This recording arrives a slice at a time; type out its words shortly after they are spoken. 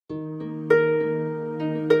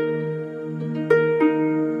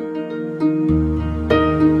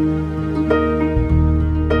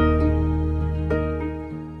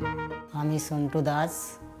দাস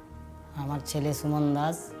আমার ছেলে সুমন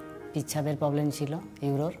দাস পিচ্ছাপের প্রবলেম ছিল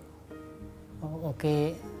ইউরোর ওকে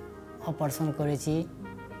অপারেশন করেছি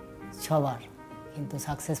 6 বার কিন্তু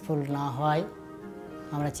সাকসেসফুল না হয়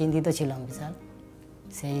আমরা চিন্তিত ছিলাম বিশাল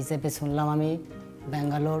সেই হিসেবে শুনলাম আমি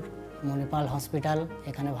ব্যাঙ্গালোর মণিপাল হসপিটাল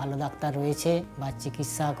এখানে ভালো ডাক্তার রয়েছে বা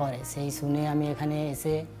চিকিৎসা করে সেই শুনে আমি এখানে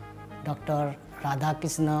এসে ডক্টর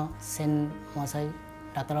রাধাকৃষ্ণ সেন মশাই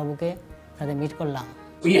ডাক্তারবাবুকে সাথে মিট করলাম।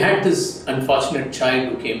 We had this unfortunate child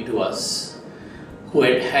who came to us who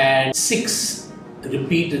had had 6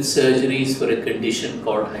 repeated surgeries for a condition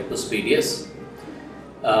called Hypospadias,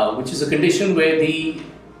 which is a condition where the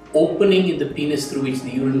opening in the penis through which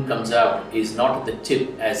the urine comes out is not at the tip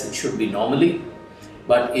as it should be normally,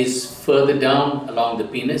 but is further down along the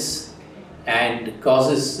penis and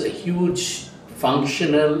causes a huge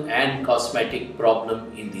functional and cosmetic problem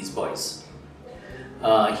in these boys.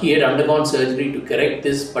 He had undergone surgery to correct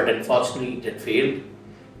this, but unfortunately it had failed,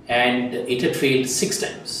 and it had failed 6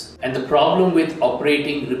 times. And the problem with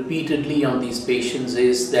operating repeatedly on these patients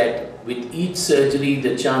is that with each surgery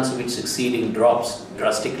the chance of it succeeding drops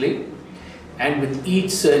drastically, and with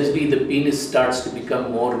each surgery the penis starts to become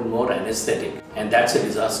more and more anesthetic, and that's a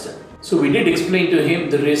disaster. So we did explain to him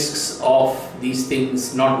the risks of these things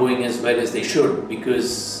not going as well as they should, because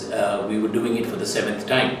we were doing it for the 7th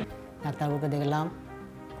time. ডাক্তারবাবুকে দেখলাম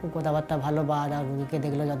খুব কথাবার্তা ভালো বা রোগীকে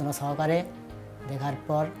দেখলো যত্ন সহকারে দেখার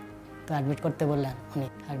পর তো অ্যাডমিট করতে বললেন উনি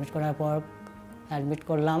অ্যাডমিট করার পর অ্যাডমিট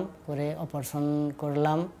করলাম করে অপারেশন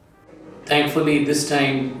করলাম। Thankfully this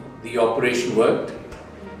time the operation worked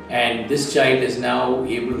and this child is now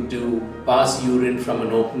able to pass urine from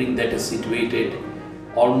an opening that is situated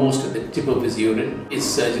almost at the tip of his urine. His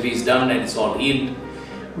surgery is done and it's all healed.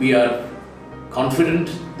 We are confident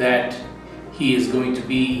that he is going to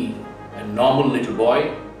be a normal little boy,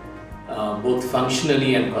 both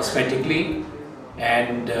functionally and cosmetically,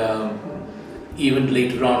 and even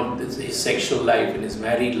later on his sexual life and his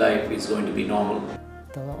married life is going to be normal.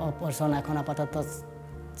 তো operation এখন আপাতত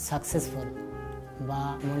successful বা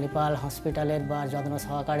মণিপাল হসপিটালের বা যত্ন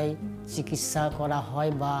সহকারে চিকিৎসা করা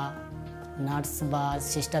হয় বা নার্স বা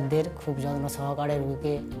সিস্টারদের খুব যত্ন সহকারে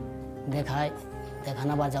রোগীকে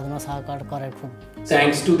দেখানো বা যত্ন সহকার করার খুব।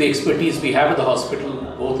 Thanks to the expertise we have at the hospital,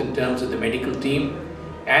 both in terms of the medical team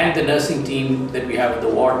and the nursing team that we have at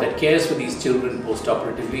the ward that cares for these children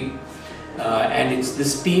post-operatively, and it's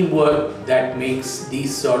this teamwork that makes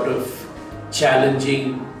these sort of challenging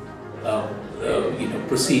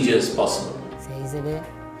procedures possible. সেই হিসেবে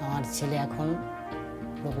আমার ছেলে এখন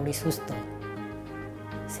পুরোপুরি সুস্থ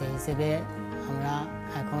সেই হিসেবে আমরা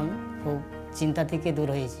এখন খুব চিন্তা থেকে দূর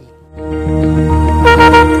হয়েছি।